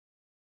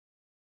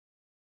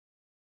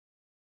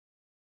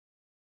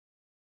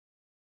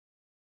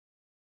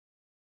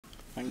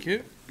Thank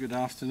you. Good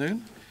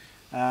afternoon.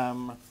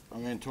 I'm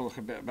going to talk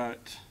a bit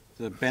about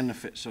the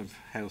benefits of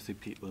healthy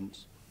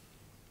peatlands.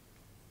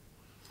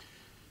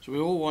 So we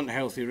all want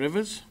healthy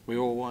rivers. We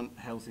all want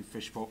healthy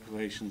fish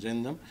populations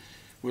in them.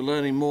 We're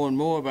learning more and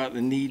more about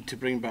the need to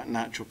bring back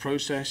natural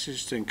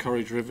processes to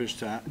encourage rivers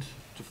to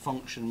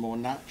function more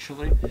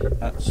naturally.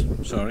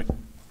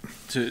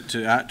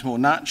 To act more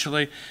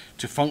naturally,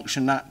 to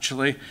function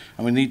naturally,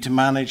 and we need to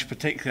manage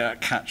particularly at a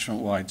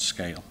catchment-wide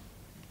scale.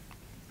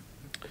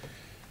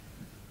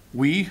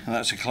 We, and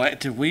that's a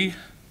collective we,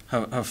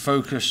 have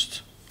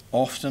focused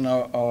often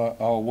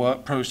our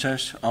work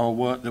process, our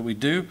work that we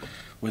do,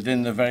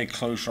 within the very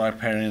close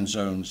riparian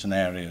zones and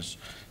areas.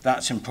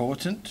 That's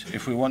important.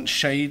 If we want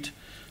shade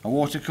and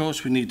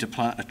watercourse, we need to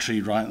plant a tree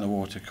right in the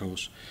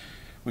watercourse.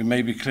 We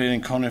may be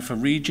clearing conifer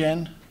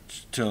regen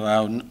to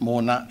allow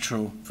more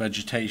natural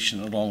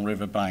vegetation along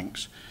river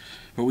banks.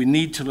 But we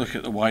need to look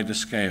at the wider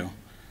scale.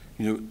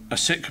 You know, a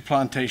Sitka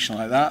plantation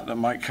like that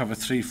might cover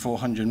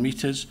 300-400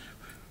 meters.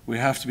 We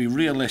have to be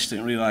realistic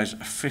and realize a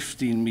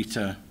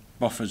 15-meter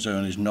buffer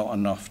zone is not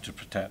enough to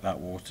protect that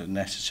water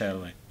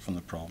necessarily from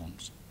the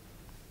problems.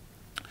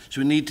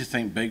 So we need to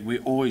think big. We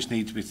always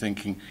need to be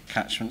thinking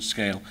catchment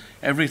scale.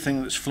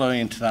 Everything that's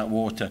flowing into that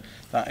water,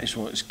 that is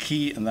what is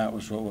key, and that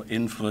was what will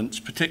influence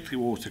particularly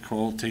water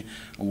quality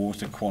and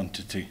water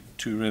quantity.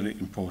 Two really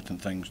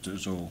important things to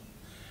us all.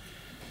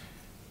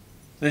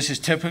 This is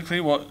typically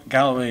what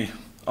Galloway,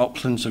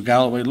 uplands of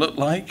Galloway look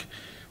like.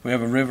 We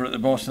have a river at the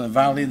bottom of the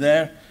valley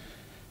there.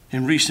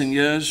 In recent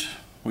years,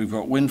 we've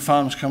got wind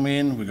farms coming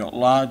in, we've got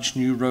large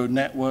new road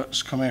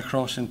networks coming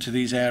across into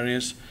these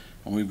areas,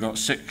 and we've got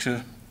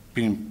Sitka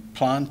being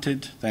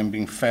planted, then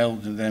being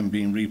felled, and then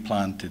being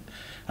replanted.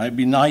 And it'd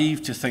be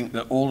naive to think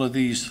that all of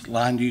these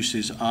land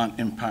uses aren't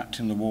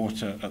impacting the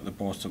water at the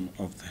bottom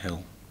of the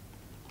hill.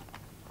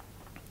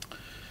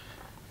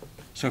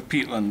 So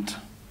peatland.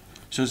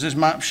 So as this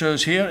map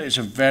shows here, it's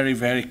a very,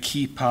 very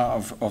key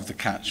part of the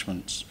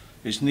catchments.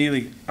 It's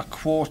nearly a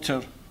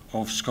quarter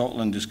of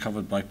Scotland is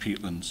covered by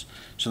peatlands.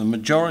 So the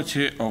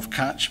majority of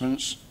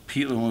catchments,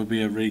 peatland will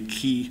be a very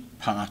key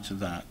part of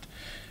that.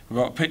 We've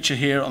got a picture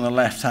here on the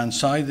left-hand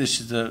side. This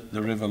is the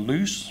River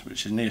Luce,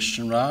 which is near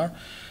Stranraer.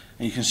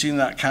 And you can see in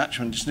that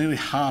catchment, it's nearly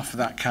half of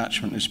that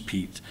catchment is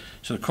peat.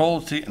 So the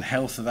quality and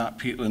health of that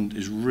peatland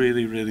is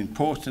really, really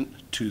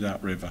important to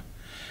that river.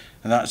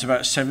 And that's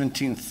about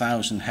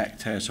 17,000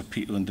 hectares of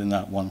peatland in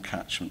that one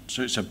catchment.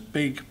 So it's a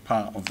big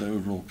part of the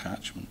overall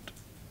catchment.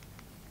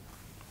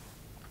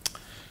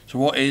 So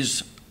what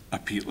is a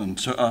peatland?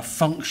 So a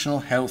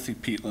functional, healthy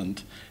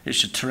peatland,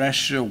 it's a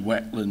terrestrial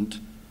wetland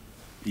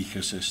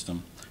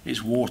ecosystem.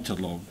 It's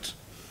waterlogged.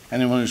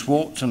 Anyone who's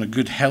walked on a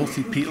good,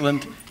 healthy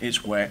peatland,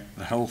 it's wet.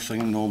 The whole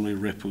thing normally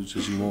ripples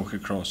as you walk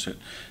across it.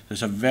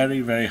 There's a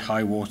very, very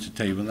high water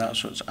table, and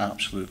that's what's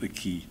absolutely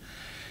key.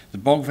 The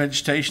bog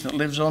vegetation that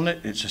lives on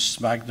it, it's a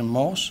sphagnum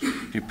moss.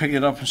 If you pick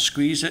it up and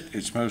squeeze it,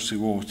 it's mostly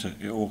water.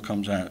 It all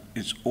comes out.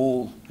 It's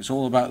all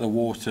about the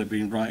water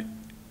being right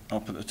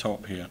up at the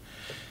top here.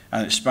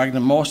 And it's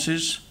sphagnum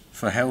mosses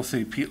for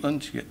healthy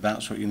peatland.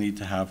 That's what you need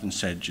to have in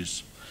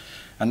sedges.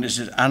 And this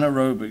is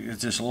anaerobic.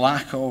 It's this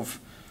lack of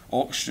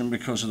oxygen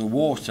because of the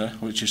water,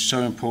 which is so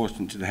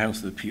important to the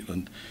health of the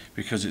peatland,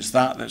 because it's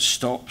that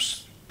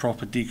stops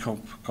proper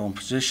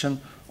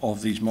decomposition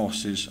of these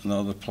mosses and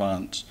other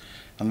plants.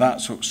 And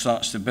that's what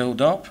starts to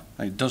build up,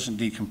 and it doesn't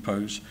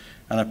decompose.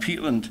 And a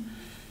peatland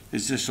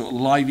is this sort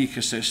of live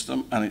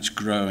ecosystem, and it's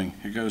growing.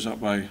 It goes up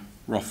by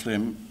roughly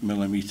a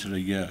millimetre a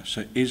year.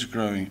 So it is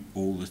growing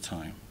all the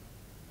time.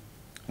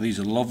 And these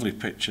are lovely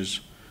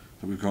pictures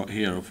that we've got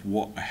here of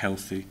what a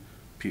healthy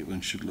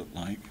peatland should look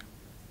like.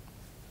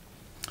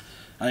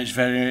 And it's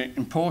very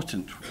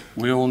important.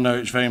 We all know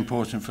it's very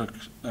important for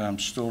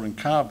storing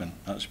carbon.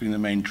 That's been the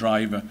main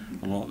driver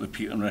of a lot of the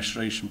peatland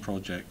restoration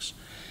projects.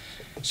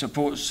 It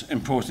supports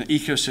important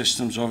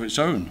ecosystems of its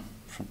own.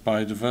 For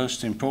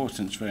biodiversity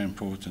importance, very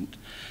important.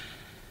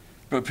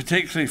 But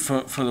particularly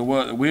for the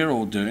work that we're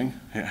all doing,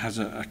 it has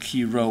a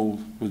key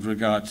role with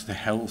regard to the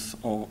health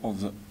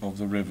of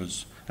the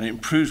rivers. And it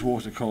improves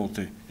water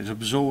quality. It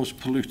absorbs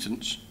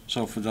pollutants,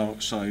 sulfur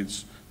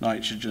dioxides,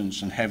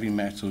 nitrogens, and heavy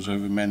metals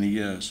over many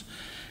years.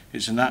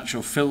 It's a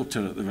natural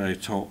filter at the very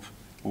top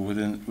or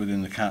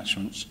within the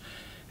catchments.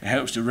 It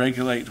helps to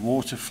regulate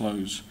water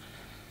flows.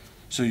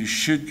 So you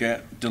should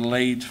get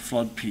delayed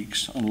flood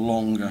peaks and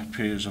longer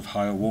periods of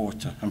higher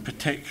water, and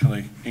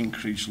particularly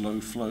increased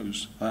low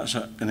flows. That's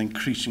an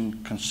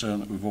increasing concern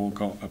that we've all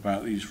got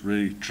about these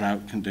really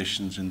drought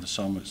conditions in the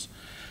summers.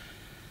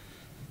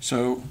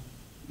 So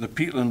the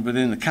peatland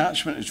within the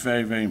catchment is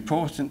very, very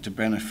important to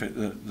benefit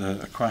the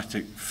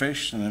aquatic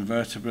fish and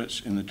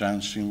invertebrates in the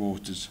downstream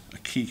waters, a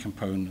key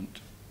component.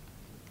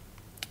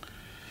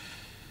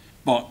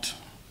 But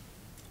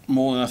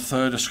more than a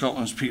third of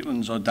Scotland's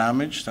peatlands are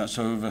damaged. That's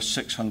over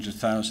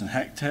 600,000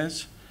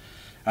 hectares.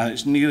 And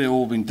it's nearly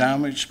all been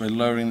damaged by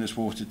lowering this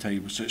water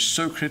table. So it's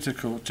so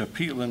critical to a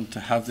peatland to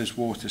have this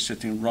water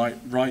sitting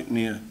very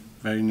near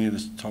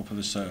the top of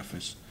the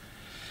surface.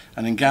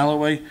 And in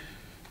Galloway,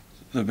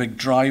 the big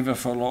driver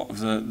for a lot of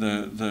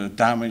the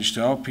damage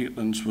to our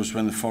peatlands was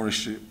when the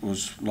forestry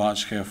was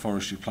large-scale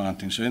forestry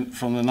planting. So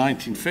from the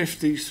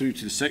 1950s through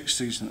to the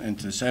 60s and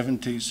into the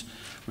 70s,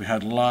 we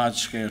had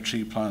large-scale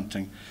tree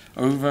planting.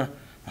 Over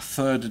a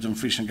third of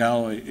Dumfries and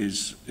Galloway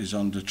is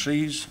under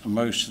trees, and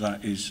most of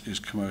that is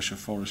commercial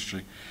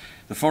forestry.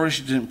 The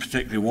forestry didn't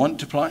particularly want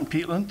to plant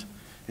in peatland.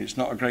 It's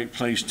not a great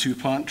place to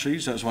plant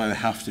trees, that's why they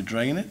have to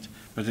drain it,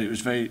 but it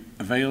was very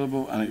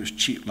available and it was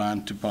cheap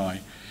land to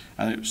buy.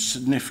 And it was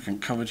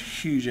significant, covered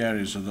huge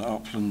areas of the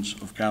uplands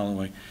of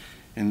Galloway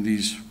in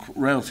these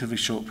relatively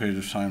short period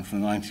of time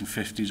from the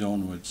 1950s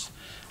onwards.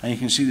 And you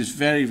can see this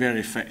very, very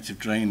effective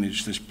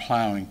drainage, this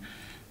ploughing,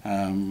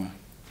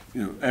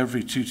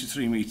 every 2 to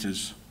 3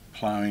 meters,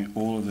 ploughing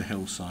all of the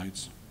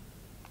hillsides.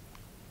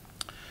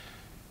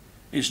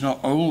 It's not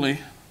only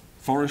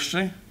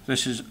forestry.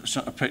 This is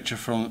a picture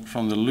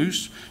from the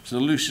Luce. So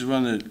the Luce is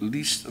one of the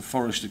least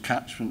forested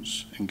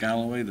catchments in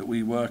Galloway that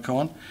we work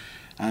on.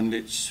 And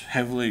it's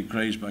heavily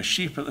grazed by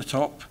sheep at the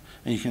top.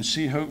 And you can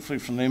see, hopefully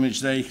from the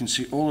image there, you can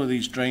see all of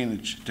these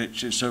drainage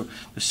ditches. So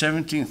the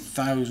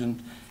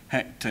 17,000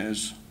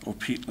 hectares of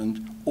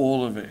peatland,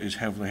 all of it is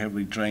heavily,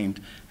 heavily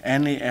drained.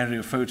 Any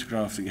aerial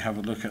photograph that you have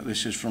a look at,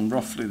 this is from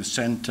roughly the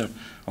center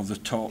of the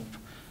top,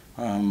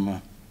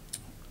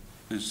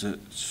 is the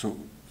sort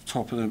of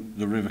top of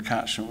the river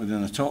catchment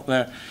within the top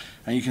there.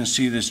 And you can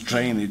see this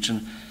drainage.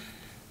 And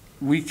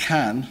we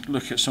can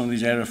look at some of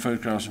these aerial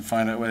photographs and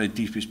find out where the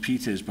deepest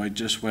peat is by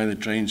just where the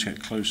drains get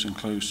closer and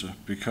closer,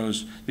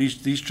 because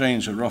these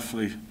drains are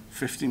roughly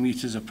 50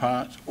 meters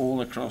apart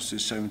all across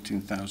this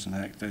 17,000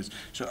 hectares.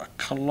 So a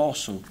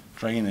colossal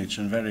drainage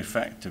and very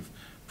effective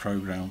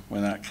program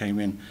when that came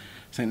in.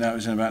 I think that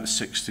was in about the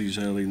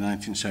 60s, early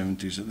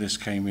 1970s that this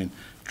came in,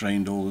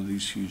 drained all of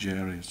these huge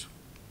areas.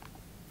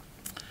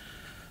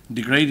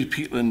 Degraded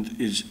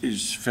peatland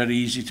is very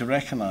easy to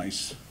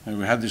recognise.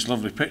 We had this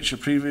lovely picture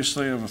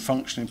previously of a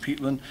functioning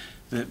peatland.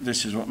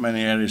 This is what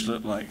many areas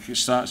look like. It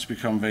starts to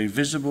become very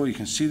visible. You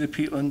can see the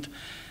peatland.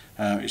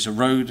 It's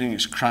eroding,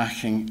 it's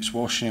cracking, it's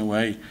washing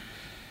away.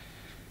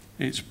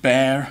 It's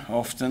bare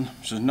often,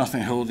 so there's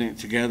nothing holding it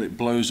together. It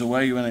blows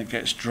away when it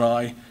gets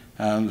dry.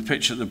 The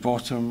picture at the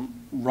bottom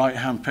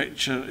right-hand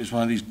picture is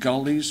one of these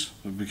gullies.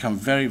 They've become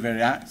very, very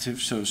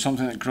active. So it's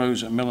something that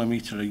grows at a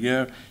millimetre a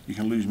year. You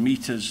can lose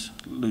meters,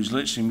 lose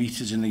literally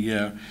meters in a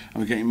year. And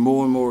we're getting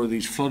more and more of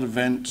these flood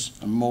events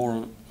and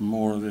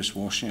more of this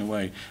washing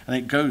away. And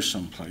it goes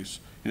someplace.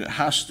 It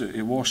has to,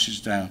 it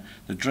washes down.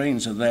 The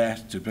drains are there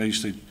to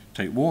basically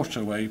take water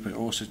away, but it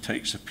also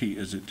takes the peat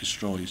as it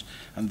destroys.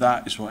 And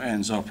that is what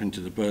ends up into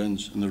the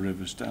burns and the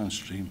rivers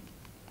downstream.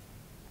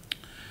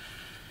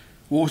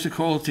 Water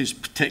quality is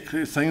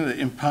particularly the thing that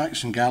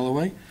impacts in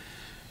Galloway.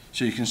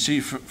 So you can see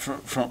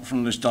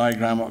from this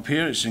diagram up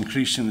here, it's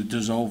increasing the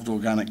dissolved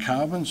organic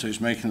carbon, so it's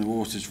making the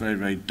waters very,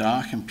 very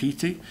dark and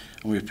peaty,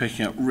 and we're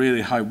picking up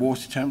really high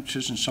water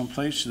temperatures in some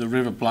places. The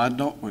River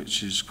Bladnoch,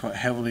 which is quite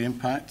heavily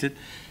impacted,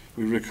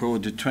 we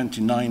recorded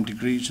 29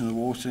 degrees in the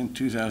water in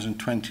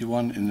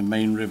 2021 in the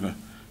main river,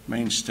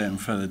 main stem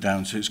further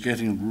down, so it's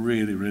getting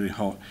really, really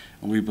hot,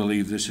 and we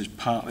believe this is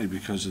partly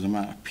because of the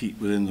amount of peat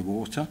within the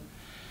water.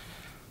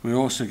 We're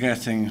also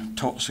getting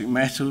toxic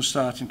metals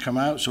starting to come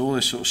out, so all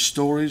this sort of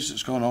storage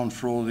that's gone on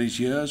for all these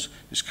years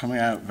is coming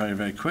out very,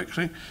 very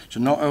quickly. So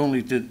not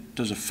only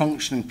does a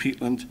functioning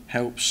peatland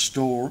help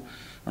store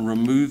and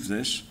remove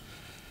this,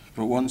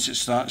 but once it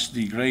starts to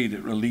degrade,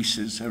 it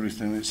releases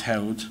everything that's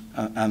held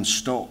and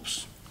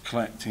stops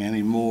collecting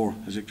any more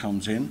as it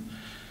comes in.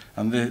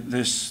 And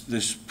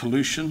this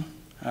pollution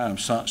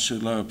starts to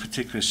lower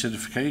particular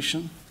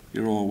acidification.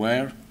 You're all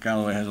aware,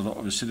 Galloway has a lot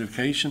of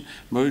acidification.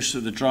 Most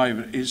of the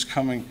driver is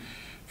coming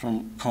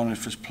from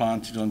conifers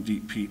planted on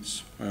deep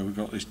peats, where we've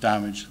got this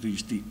damage to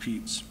these deep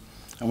peats.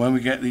 And when we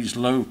get these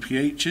low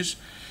pHs,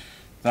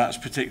 that's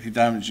particularly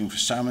damaging for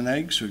salmon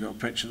eggs. We've got a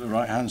picture at the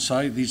right-hand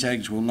side. These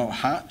eggs will not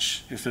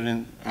hatch if they're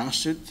in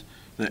acid.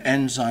 The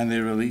enzyme they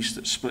release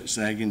that splits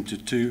the egg into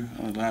two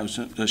and allows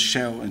the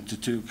shell into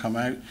two come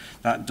out,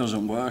 that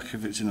doesn't work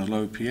if it's in a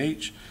low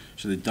pH,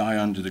 so they die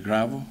under the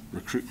gravel,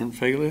 recruitment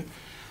failure.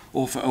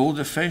 Or for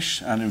older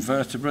fish and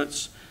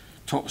invertebrates,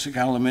 toxic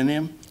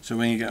aluminium. So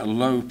when you get a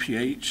low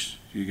pH,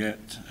 you get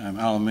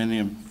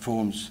aluminium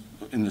forms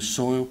in the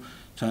soil,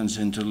 turns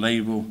into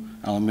labile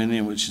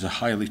aluminium, which is a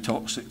highly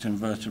toxic to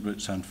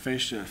invertebrates and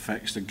fish. It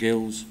affects the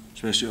gills,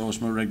 especially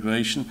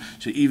osmoregulation.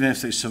 So even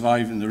if they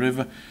survive in the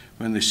river,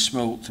 when they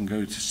smolt and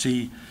go to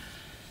sea,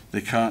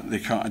 they can't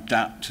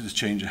adapt to the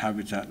change of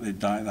habitat. They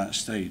die at that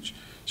stage.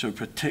 So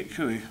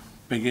particularly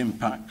big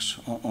impacts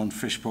on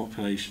fish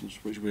populations,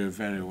 which we are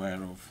very aware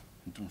of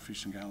in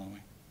Dumfries and Galloway.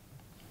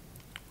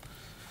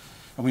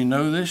 And we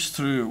know this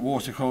through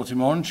water quality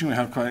monitoring. We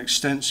have quite an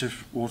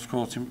extensive water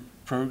quality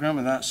program,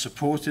 and that's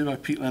supported by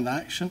Peatland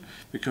Action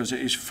because it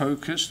is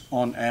focused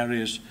on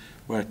areas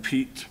where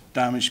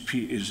damaged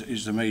peat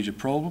is the major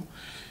problem.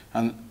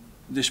 And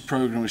this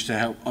program is to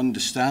help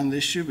understand the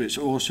issue, but it's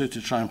also to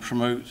try and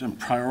promote and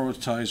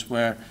prioritise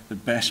where the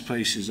best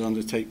places to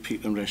undertake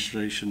peatland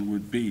restoration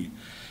would be.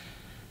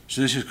 So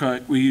this is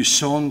quite, we use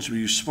sondes, we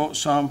use spot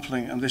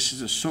sampling, and this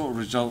is the sort of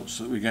results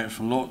that we get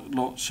from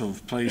lots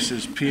of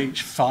places.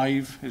 pH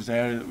 5 is the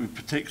area that we're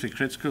particularly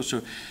critical.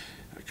 So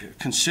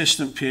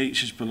consistent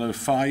pHs below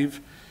 5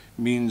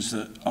 means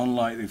that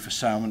unlikely for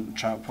salmon and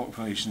trout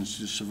populations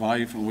to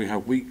survive, and we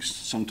have weeks,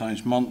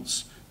 sometimes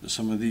months, that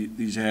some of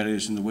these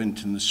areas in the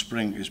winter and the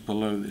spring is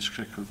below this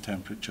critical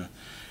temperature.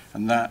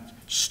 And that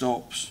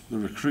stops the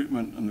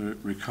recruitment and the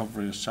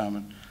recovery of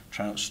salmon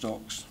trout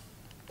stocks.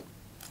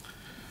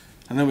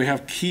 And then we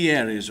have key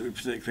areas that we're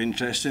particularly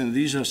interested in.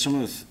 These are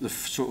some of the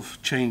sort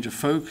of change of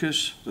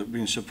focus that have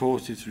been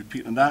supported through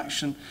peatland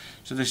action.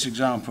 So this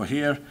example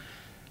here,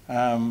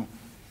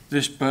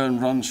 this burn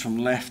runs from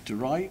left to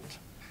right,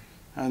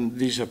 and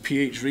these are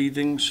pH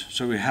readings.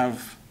 So we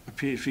have a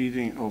pH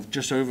reading of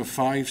just over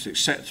 5, it's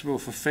acceptable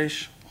for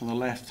fish on the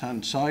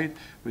left-hand side.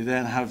 We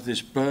then have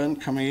this burn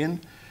coming in,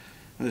 and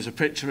there's a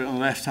picture of it on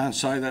the left-hand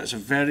side. That's a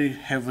very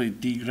heavily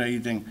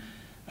degrading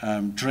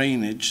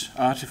drainage,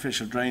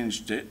 artificial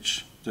drainage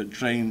ditch that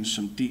drains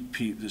some deep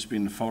peat that's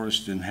been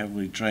forested and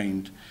heavily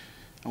drained.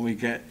 And we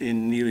get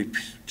in nearly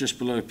just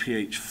below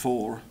pH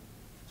 4,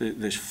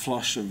 this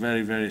flush of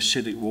very, very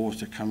acidic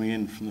water coming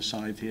in from the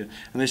side here.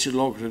 And this is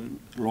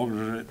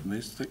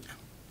logarithmic,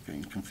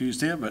 getting confused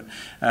here, but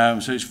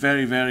so it's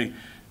very, very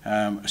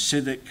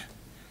acidic,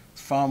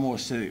 far more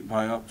acidic.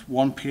 By up to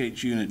 1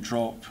 pH unit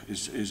drop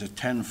is a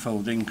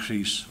 10-fold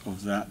increase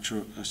of the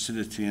actual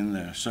acidity in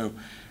there. So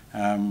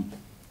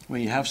when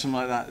you have something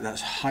like that,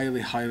 that's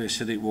highly, highly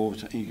acidic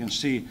water, and you can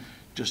see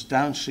just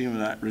downstream of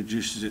that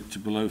reduces it to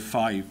below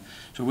 5.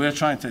 So we're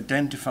trying to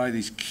identify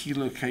these key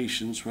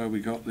locations where we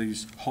got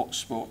these hot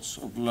spots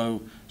of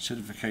low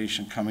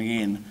acidification coming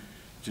in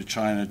to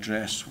try and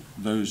address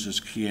those as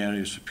key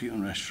areas for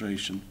peatland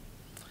restoration.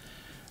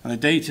 And the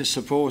data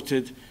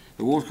supported,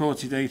 the water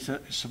quality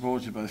data is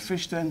supported by the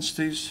fish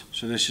densities.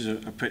 So this is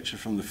a picture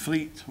from the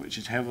Fleet, which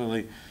is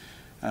heavily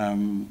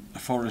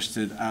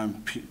forested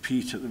and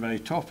peat at the very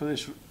top of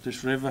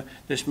this river.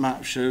 This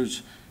map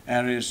shows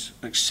areas,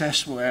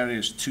 accessible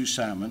areas to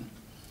salmon.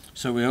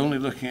 So we're only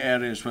looking at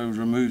areas where we've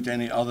removed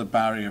any other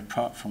barrier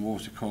apart from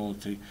water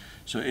quality.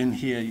 So in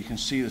here you can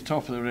see the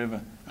top of the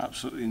river,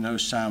 absolutely no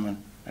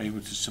salmon able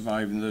to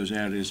survive in those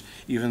areas,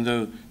 even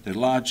though they're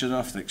large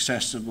enough, they're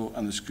accessible,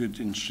 and there's good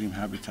in-stream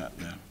habitat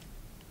there.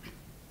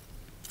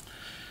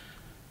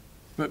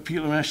 But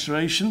peatland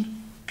restoration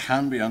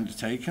can be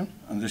undertaken,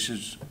 and this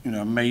is,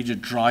 a major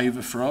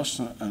driver for us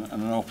and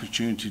an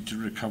opportunity to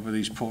recover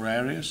these poor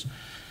areas.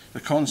 The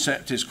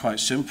concept is quite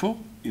simple.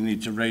 You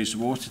need to raise the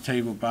water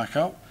table back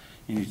up,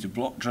 you need to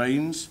block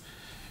drains,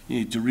 you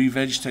need to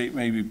revegetate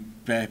maybe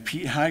bare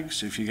peat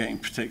hags. If you're getting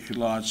particularly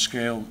large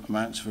scale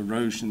amounts of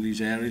erosion in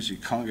these areas, you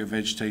can't get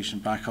vegetation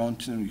back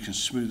onto them, you can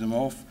smooth them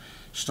off,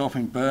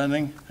 stopping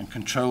burning and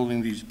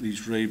controlling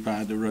these really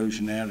bad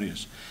erosion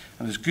areas.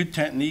 And there's good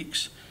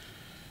techniques,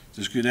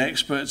 there's good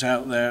experts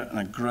out there, and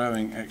a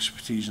growing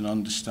expertise and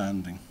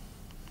understanding.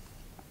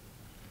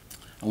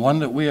 And one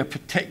that we are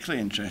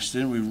particularly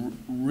interested in, we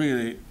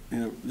really,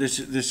 this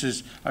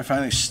is, I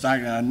find it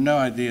staggering. I had no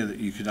idea that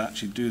you could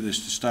actually do this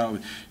to start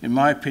with. In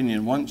my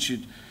opinion, once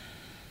you'd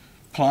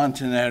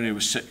planted an area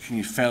with sitka and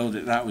you felled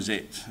it, that was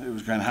it. It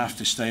was going to have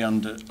to stay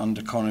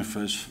under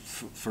conifers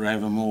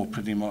forevermore,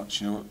 pretty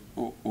much,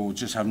 or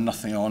just have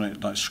nothing on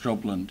it like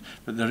scrubland.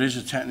 But there is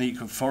a technique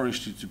of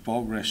forestry to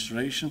bog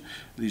restoration.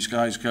 These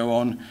guys go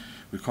on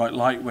with quite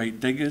lightweight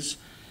diggers.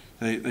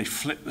 They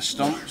flip the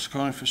stumps,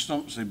 conifer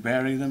stumps, they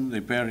bury them, they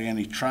bury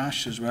any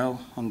trash as well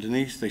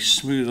underneath, they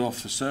smooth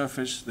off the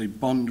surface, they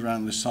bond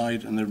around the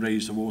side, and they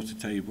raise the water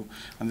table.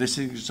 And this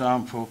is an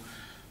example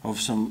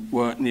of some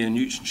work near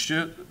Newton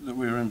Stewart that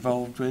we were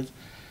involved with,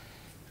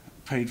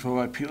 paid for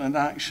by Peatland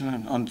Action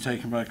and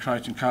undertaken by the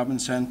Crichton Carbon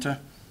Centre.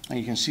 And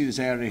you can see this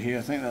area here,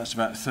 I think that's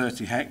about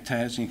 30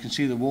 hectares, and you can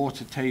see the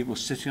water table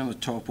sitting on the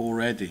top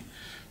already.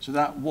 So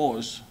that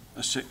was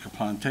a sitka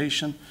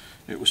plantation.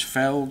 It was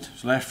felled, it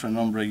was left for a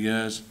number of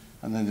years,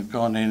 and then they've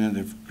gone in and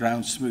they've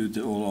ground smoothed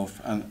it all off,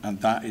 and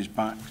that is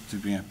back to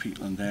being a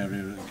peatland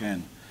area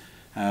again.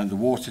 And the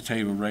water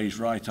table raised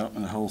right up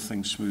and the whole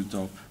thing smoothed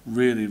off.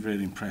 Really,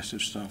 really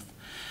impressive stuff.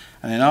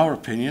 And in our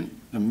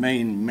opinion, the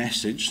main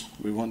message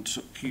we want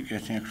to keep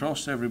getting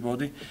across to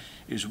everybody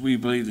is we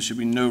believe there should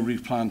be no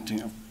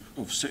replanting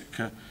of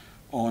sitka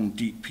on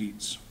deep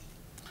peats.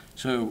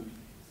 So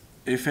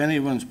if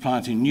anyone's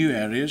planting new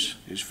areas,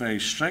 it's very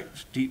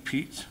strict, deep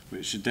peat,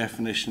 which the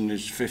definition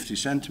is 50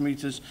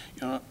 centimetres.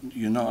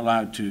 You're not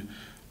allowed to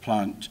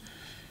plant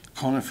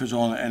conifers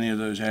on any of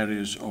those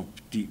areas of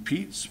deep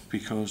peats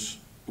because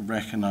of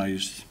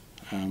recognised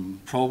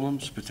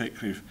problems,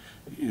 particularly if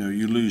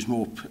you lose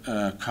more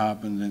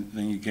carbon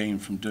than you gain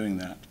from doing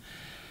that.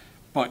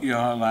 But you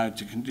are allowed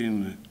to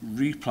continue to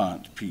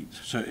replant peat,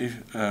 so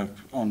if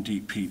on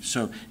deep peat.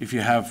 So if you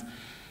have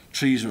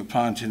trees that were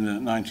planted in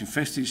the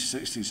 1950s,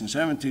 60s and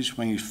 70s,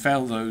 when you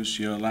fell those,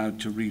 you're allowed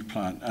to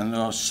replant. And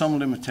there are some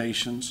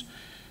limitations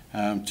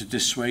to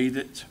dissuade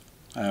it.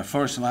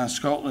 Forest and Land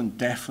Scotland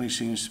definitely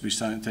seems to be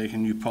starting to take a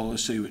new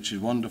policy, which is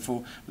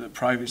wonderful. But the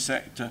private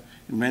sector,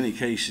 in many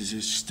cases,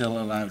 is still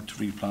allowed to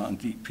replant on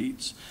deep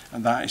peats,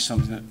 and that is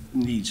something that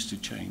needs to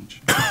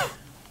change.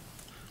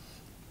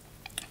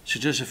 So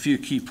just a few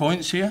key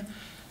points here.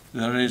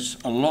 There is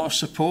a lot of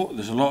support,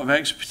 there's a lot of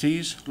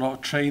expertise, a lot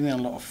of training, a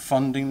lot of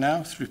funding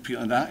now through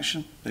Peatland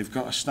Action. They've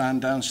got a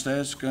stand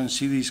downstairs, go and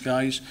see these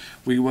guys.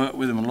 We work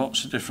with them on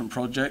lots of different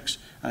projects,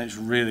 and it's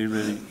really,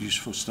 really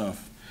useful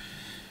stuff.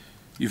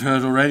 You've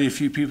heard already a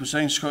few people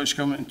saying Scottish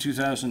Government in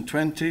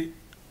 2020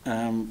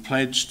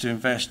 pledged to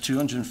invest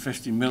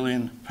 £250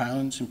 million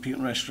in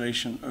peatland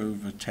restoration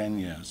over 10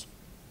 years.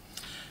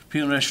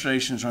 Peatland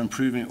restorations are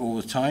improving all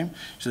the time,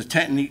 so the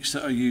techniques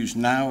that are used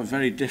now are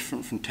very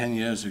different from 10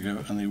 years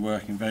ago, and they're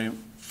working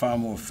far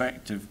more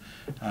effective,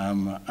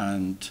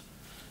 and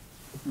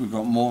we've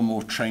got more and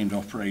more trained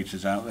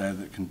operators out there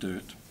that can do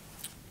it.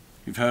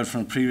 You've heard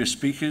from previous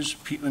speakers,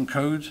 Peatland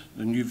Code,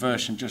 the new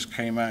version just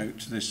came out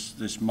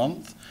this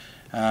month,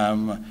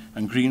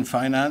 and green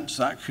finance,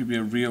 that could be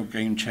a real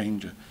game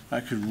changer.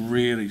 That could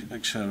really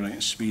accelerate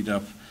and speed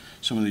up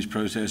some of these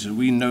processes.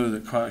 We know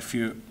that quite a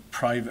few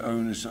private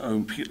owners that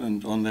own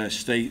peatland on their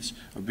estates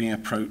are being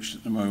approached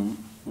at the moment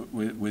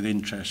with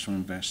interest from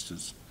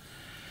investors.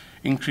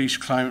 Increased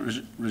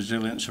climate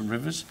resilience of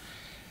rivers.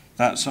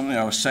 That's something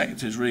our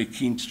sector is really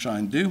keen to try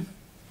and do.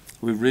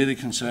 We're really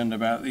concerned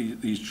about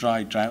these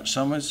dry drought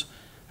summers,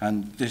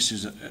 and this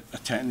is a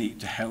technique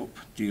to help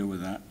deal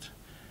with that.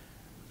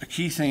 A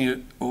key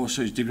thing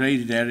also is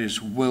degraded areas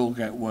will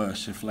get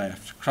worse if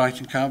left.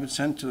 Crichton Carbon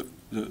Centre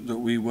that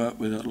we work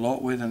with a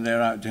lot with, and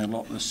they're out doing a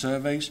lot of the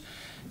surveys,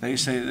 they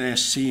say that they're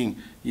seeing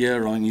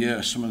year on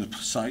year some of the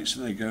sites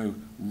that they go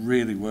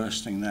really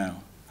worsening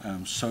now,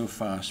 so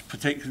fast,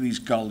 particularly these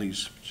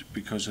gullies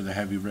because of the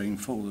heavy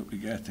rainfall that we're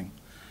getting.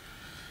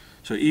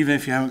 So even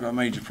if you haven't got a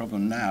major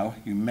problem now,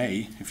 you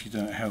may, if you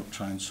don't help,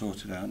 try and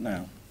sort it out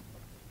now.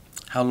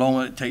 How long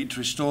will it take to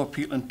restore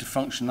peatland to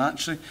function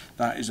naturally?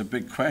 That is a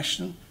big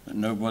question that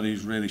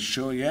nobody's really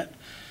sure yet,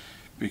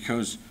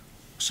 because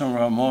some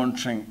of our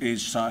monitoring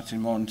is starting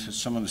to monitor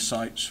some of the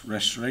sites,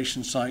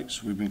 restoration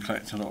sites. We've been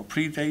collecting a lot of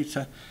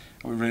pre-data,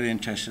 and we're really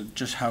interested in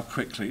just how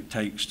quickly it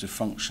takes to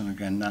function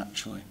again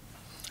naturally.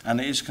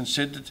 And it is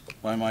considered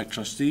by my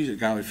trustees at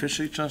Galloway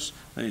Fisheries Trust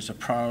that it's a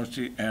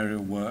priority area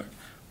of work.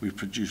 We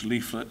produce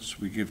leaflets,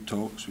 we give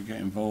talks, we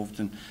get involved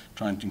in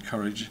trying to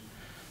encourage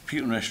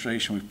peatland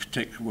restoration. We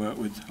particularly work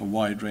with a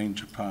wide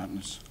range of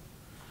partners.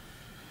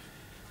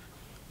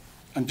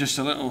 And just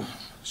a little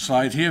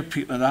slide here,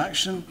 Peatland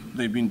Action.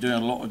 They've been doing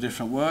a lot of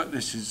different work.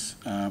 This is,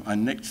 I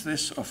nicked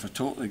this off a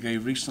talk they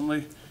gave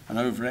recently, and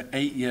over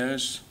 8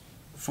 years,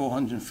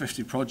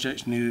 450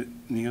 projects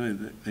nearly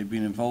that they've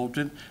been involved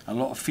in, a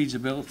lot of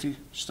feasibility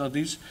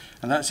studies,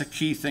 and that's a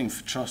key thing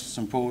for trusts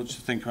and boards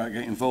to think about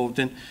getting involved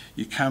in.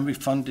 You can be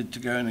funded to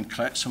go in and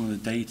collect some of the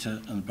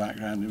data and the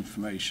background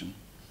information.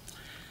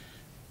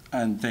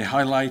 And they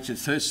highlighted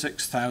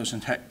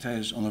 36,000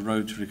 hectares on the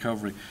road to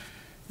recovery.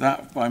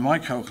 That, by my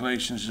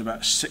calculations, is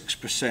about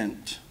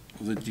 6%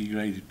 of the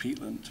degraded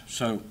peatland.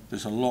 So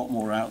there's a lot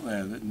more out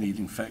there that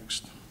needing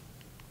fixed.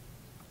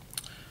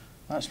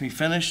 That's me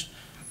finished.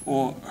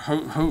 Or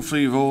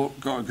hopefully you've all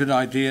got a good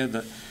idea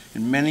that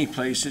in many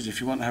places,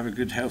 if you want to have a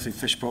good, healthy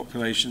fish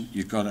population,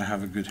 you've got to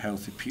have a good,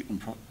 healthy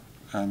peatland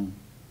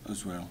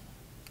as well.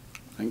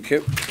 Thank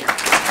you.